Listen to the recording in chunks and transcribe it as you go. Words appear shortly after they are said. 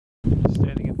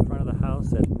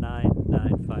is at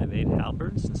 9958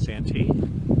 Halberns in Santee.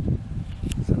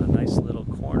 It's in a nice little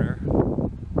corner.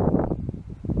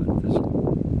 But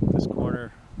this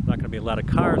corner, not going to be a lot of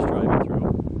cars driving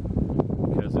through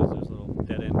because there's this little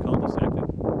dead-end cul-de-sac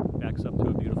that backs up to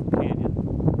a beautiful canyon.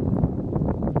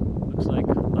 Looks like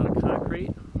a lot of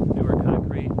concrete, newer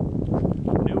concrete,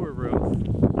 newer roof. I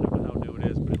don't know how new it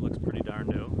is, but it looks pretty darn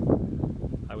new.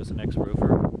 I was an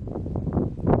ex-roofer.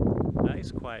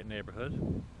 Nice, quiet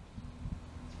neighborhood.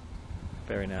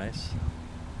 Very nice.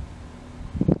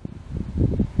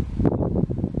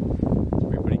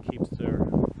 Everybody keeps their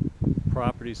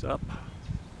properties up,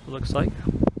 it looks like.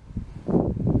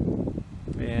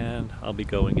 And I'll be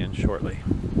going in shortly.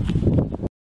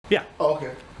 Yeah. Oh,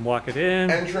 okay. Walk it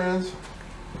in. Entrance.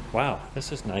 Wow,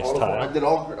 this is nice I tile. did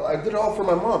it all for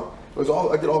my mom. It was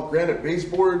all I did all granite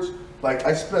baseboards. Like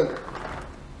I spent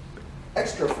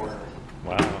extra for her.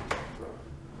 Wow.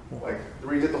 Like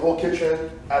redid the whole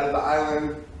kitchen, added the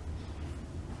island.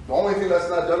 The only thing that's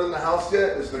not done in the house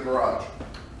yet is the garage.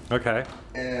 Okay.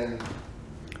 And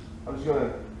I'm just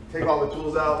gonna take all the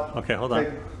tools out. Okay, hold on.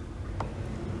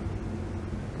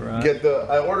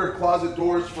 I ordered closet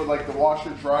doors for like the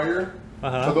washer dryer.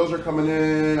 So those are coming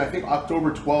in, I think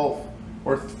October 12th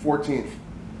or 14th.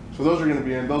 So those are gonna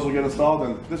be in, those will get installed,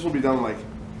 and this will be done like,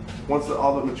 once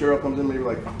all the material comes in, maybe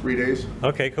like 3 days.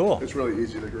 Okay, cool. It's really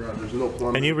easy, the garage, there's no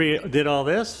plumbing. And you did all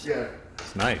this? Yeah.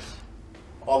 It's nice.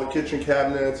 All the kitchen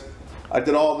cabinets. I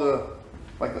did all the,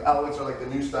 like the outlets are like the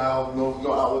new style, no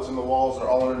outlets in the walls, they're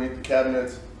all underneath the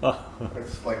cabinets. Oh.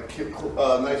 It's like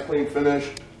nice clean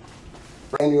finish.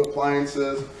 Brand new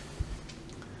appliances.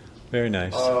 Very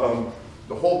nice.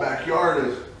 The whole backyard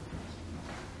is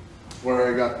where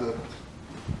I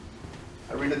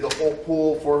redid the whole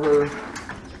pool for her.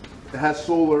 It has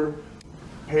solar,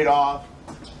 paid off.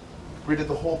 Redid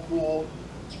the whole pool.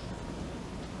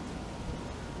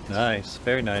 Nice,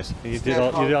 very nice. You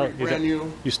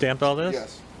stamped all this?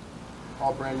 Yes.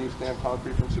 All brand new stamped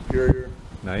concrete from Superior.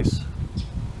 Nice.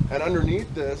 And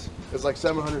underneath this is like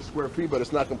 700 square feet, but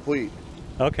it's not complete.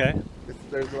 Okay.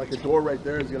 There's like a door right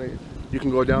there. You can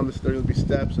go down this. There's gonna be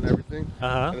steps and everything.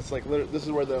 And it's like this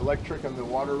is where the electric and the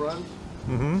water runs.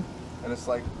 And it's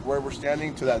like where we're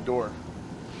standing to that door.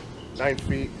 9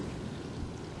 feet.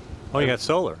 Oh, you got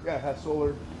solar? Yeah, it has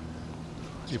solar.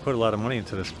 You put a lot of money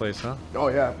into this place, huh? Oh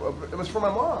yeah, it was for my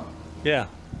mom. Yeah.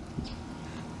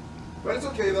 But it's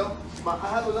okay though. I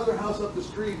have another house up the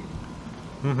street.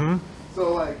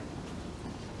 So like,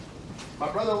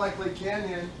 my brother liked Lake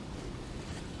Canyon.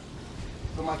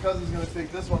 So my cousin's gonna take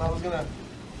this one.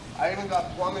 I even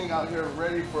got plumbing out here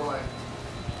ready for like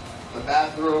the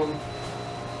bathroom,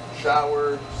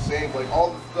 shower, sink, like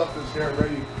all the stuff is here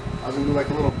ready. I was gonna do like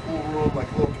a little pool room,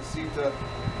 like a little casita,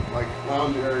 like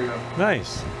lounge area.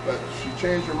 Nice. But she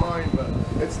changed her mind, but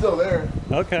it's still there.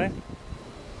 Okay.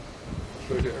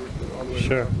 Show you everything all the way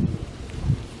Sure. down.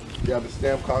 Yeah, the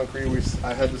stamped concrete.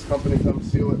 I had this company come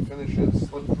seal it, finish it,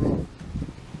 slip proof,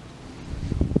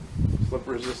 slip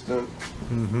resistant.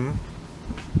 Come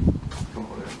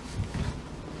on in.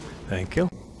 Thank you.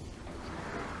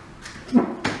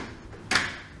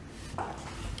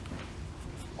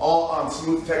 All on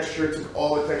smooth texture. Took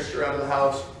all the texture out of the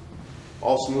house.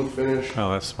 All smooth finish.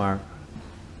 Oh, that's smart.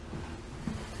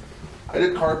 I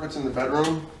did carpets in the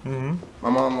bedroom. My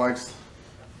mom likes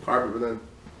carpet, but then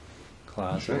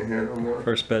closet. Here no more.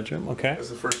 First bedroom. Okay. That's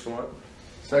the first one.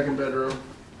 Second bedroom.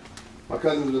 My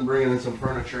cousin's been bringing in some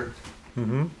furniture.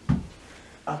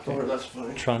 I told her that's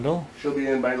fine. Trundle. She'll be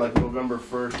in by like November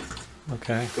 1st.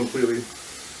 Okay. Completely.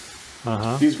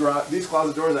 These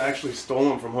closet doors I actually stole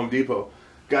them from Home Depot.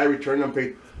 Guy returned them,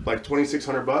 paid like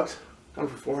 $2,600. Got them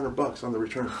for $400 on the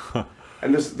return.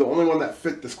 And this is the only one that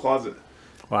fit this closet.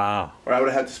 Wow. Or I would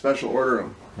have had to special order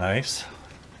them. Nice.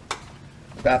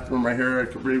 Bathroom right here, I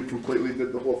completely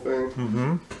did the whole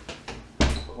thing. The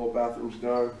whole bathroom's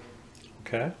done.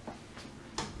 Okay.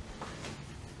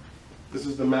 This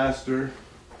is the master.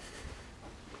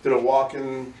 Did a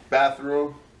walk-in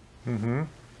bathroom. I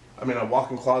mean a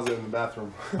walk-in closet in the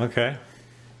bathroom. Okay.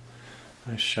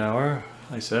 Nice shower.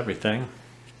 Nice everything.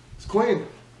 It's clean.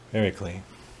 Very clean.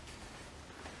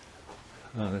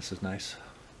 Oh, this is nice.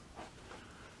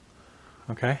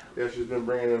 Okay. Yeah, she's been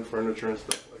bringing in furniture and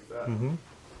stuff like that.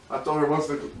 I told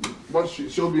her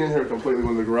she'll be in here completely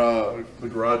when the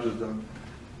garage is done.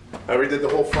 I redid the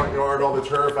whole front yard, all the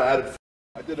turf. I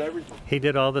did everything. He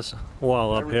did all this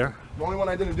wall up here. The only one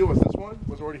I didn't do was this one. It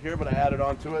was already here, but I added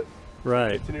on to it.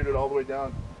 Right. Continued it all the way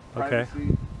down. Okay.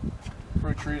 Privacy,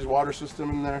 fruit trees, water system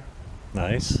in there.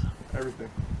 Nice. Everything.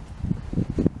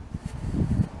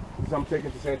 So I'm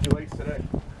taking to Santee Lakes today.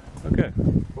 Okay.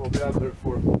 We'll be out there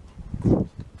for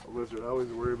A lizard. I always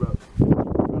worry about.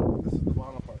 This is the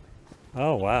bottom part.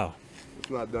 Oh, wow. It's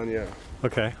not done yet.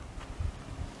 Okay.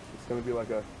 It's gonna be like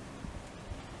a.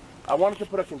 I wanted to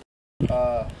put a.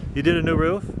 You did a new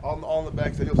roof? All in the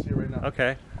back, so you'll see it right now.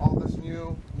 Okay. All this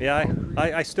new. Yeah,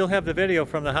 I still have the video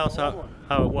from the house how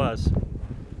it was.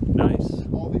 Nice.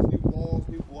 All these new walls,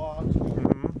 new blocks.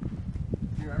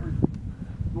 Mm-hmm. You know, everything.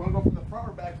 You want to go from the front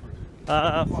or back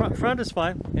first? Front is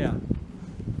fine. Yeah.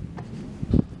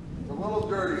 It's a little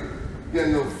dirty.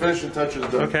 Getting the finishing touches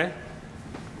done. Okay.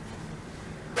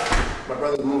 My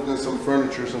brother moved in some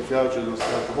furniture, some couches and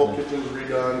stuff. The whole kitchen's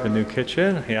redone. The new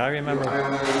kitchen. Yeah, I remember.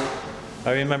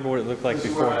 I remember what it looked like this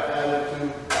before. Is what I added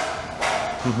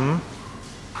to.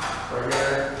 Right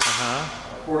here.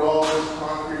 Poured all this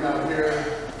concrete out here.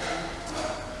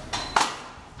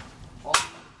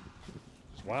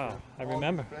 Wow, I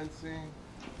remember. Fencing,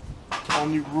 all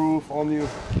new roof, all new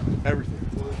everything.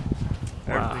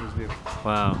 Everything's new.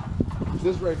 Wow.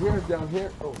 This right here, down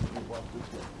here. Oh, let me walk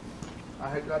this way. I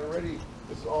had got it ready.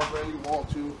 This is all brand new wall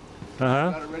too.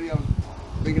 Got it ready. I'm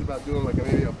thinking about doing like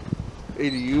maybe a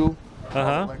ADU.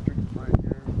 Electric right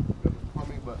here. Got the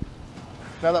plumbing, but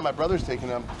now that my brother's taking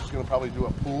it, I'm just gonna probably do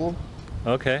a pool.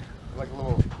 Okay. Like a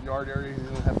little yard area. He's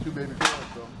gonna have 2 baby girls,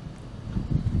 so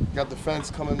got the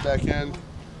fence coming back in.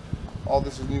 All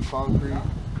this is new concrete.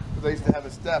 Because I used to have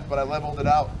a step, but I leveled it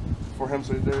out for him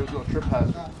so there was no trip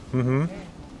hazard.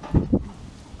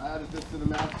 I added this to the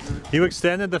master. You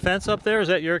extended the fence up there? Is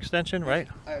that your extension, right?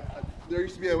 There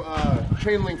used to be a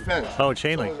chain link fence. Oh,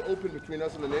 chain link. So it was open between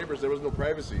us and the neighbors. There was no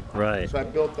privacy. Right. So I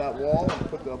built that wall and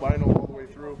put the vinyl all the way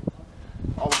through.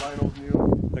 All the vinyl's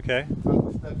new. Okay.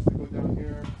 So the steps to go down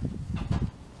here.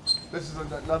 This is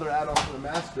another add-on to the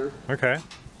master. Okay.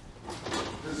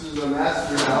 This is the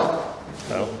master now.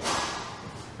 Oh.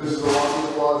 This is the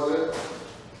walk-in closet.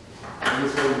 And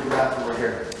this is the bathroom right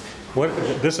here. What?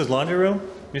 This is laundry room?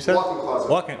 You said? Walk-in closet.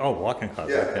 Walk-in. Oh, walk-in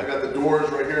closet. Yeah, Okay. I got the doors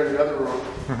right here in the other room.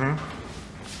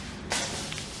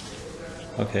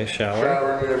 Okay, shower.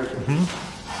 Shower and everything.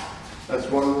 That's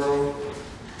one room.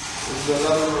 This is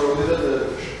another room. These are the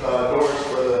doors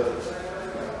for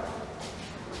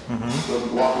the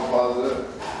walk-in closet.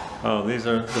 Oh, these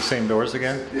are the same doors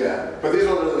again? Yeah, but these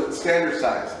are the standard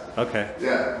size. Okay.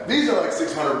 Yeah, these are like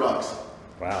 $600.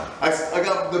 Wow. I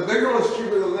got the bigger one's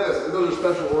cheaper than this, and those are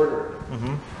special order.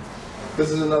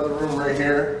 This is another room right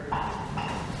here.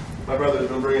 My brother's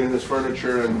been bringing in his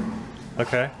furniture and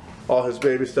all his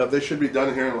baby stuff. They should be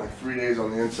done here in like 3 days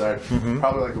on the inside.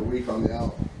 Probably like a week on the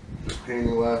out. Just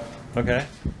painting left. Okay.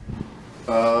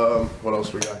 What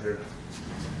else we got here?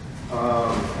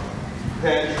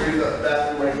 Pantry, the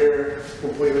bathroom right here,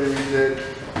 completely redid.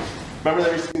 Remember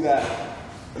that you see that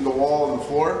in the wall and the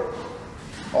floor?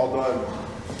 All done.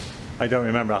 I don't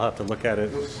remember. I'll have to look at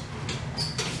it. This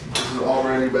is an all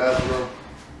brand new bathroom.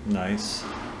 Nice.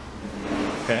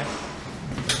 Okay.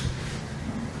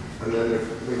 And then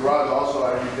the garage also,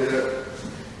 I redid it.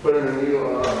 Put in a new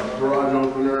garage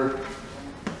opener.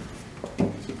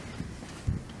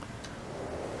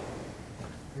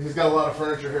 He's got a lot of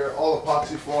furniture here, all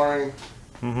epoxy flooring.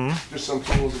 Just some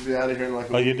tools to be out of here in like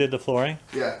a week. You did the flooring?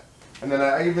 Yeah. And then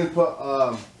I even put,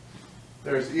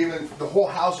 there's even, the whole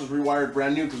house was rewired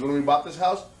brand new because when we bought this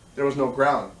house, there was no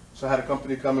ground. So I had a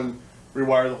company come and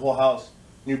rewire the whole house.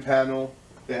 New panel.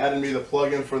 They added me the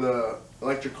plug-in for the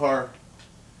electric car.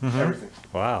 Everything.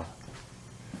 Wow.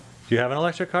 Do you have an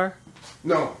electric car?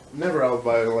 No, never I would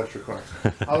buy an electric car.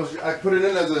 I put it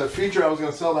in as a feature. I was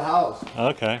going to sell the house.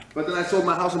 Okay. But then I sold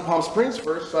my house in Palm Springs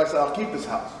first, so I said I'll keep this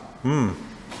house.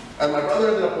 And my brother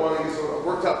ended up wanting it, so it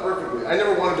worked out perfectly. I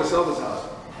never wanted to sell this house.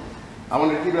 I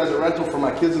wanted to keep it as a rental for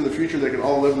my kids in the future. They can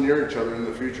all live near each other in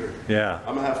the future. Yeah.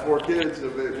 I'm going to have 4 kids.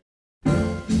 If they